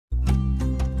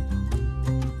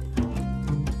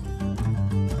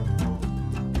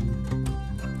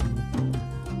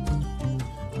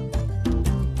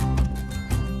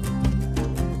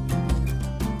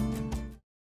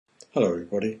Hello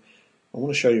everybody, I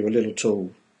want to show you a little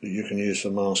tool that you can use for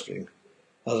masking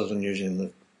other than using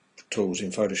the tools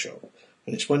in Photoshop,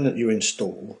 and it's one that you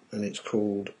install and it's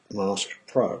called Mask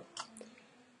Pro.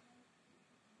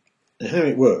 Now how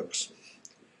it works,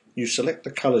 you select the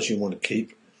colours you want to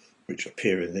keep, which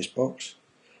appear in this box,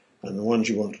 and the ones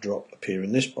you want to drop appear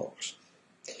in this box,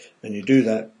 and you do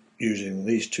that using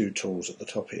these two tools at the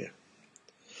top here.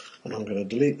 And I'm going to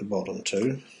delete the bottom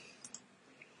two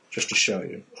just to show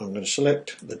you. I'm going to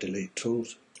select the delete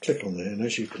tools, click on there, and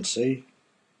as you can see,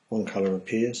 one colour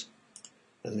appears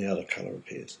and the other colour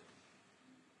appears.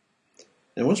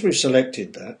 Now once we've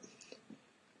selected that,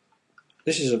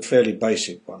 this is a fairly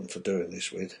basic one for doing this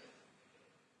with,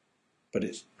 but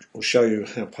it will show you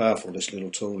how powerful this little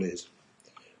tool is.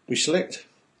 We select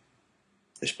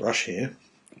this brush here,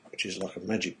 which is like a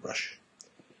magic brush,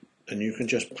 and you can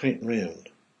just paint round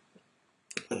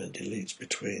and it deletes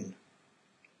between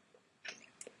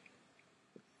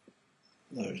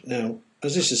those. Now,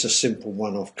 as this is a simple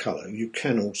one-off colour, you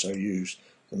can also use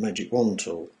the magic wand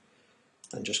tool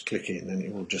and just click in and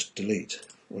it will just delete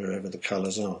wherever the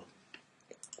colours are.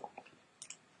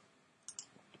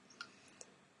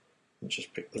 And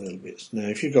just pick the little bits. Now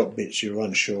if you've got bits you're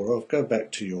unsure of, go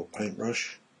back to your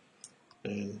paintbrush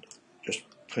and just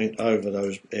paint over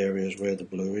those areas where the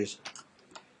blue is,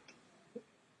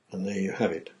 and there you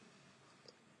have it.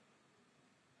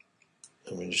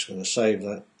 And we're just going to save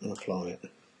that and apply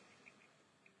it.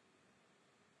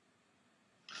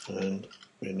 And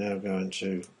we're now going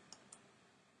to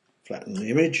flatten the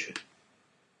image.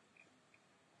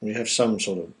 We have some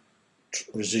sort of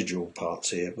residual parts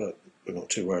here, but we're not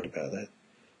too worried about that.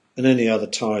 And any other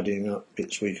tidying up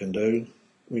bits we can do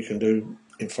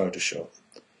in Photoshop.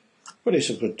 But it's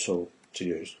a good tool to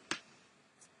use.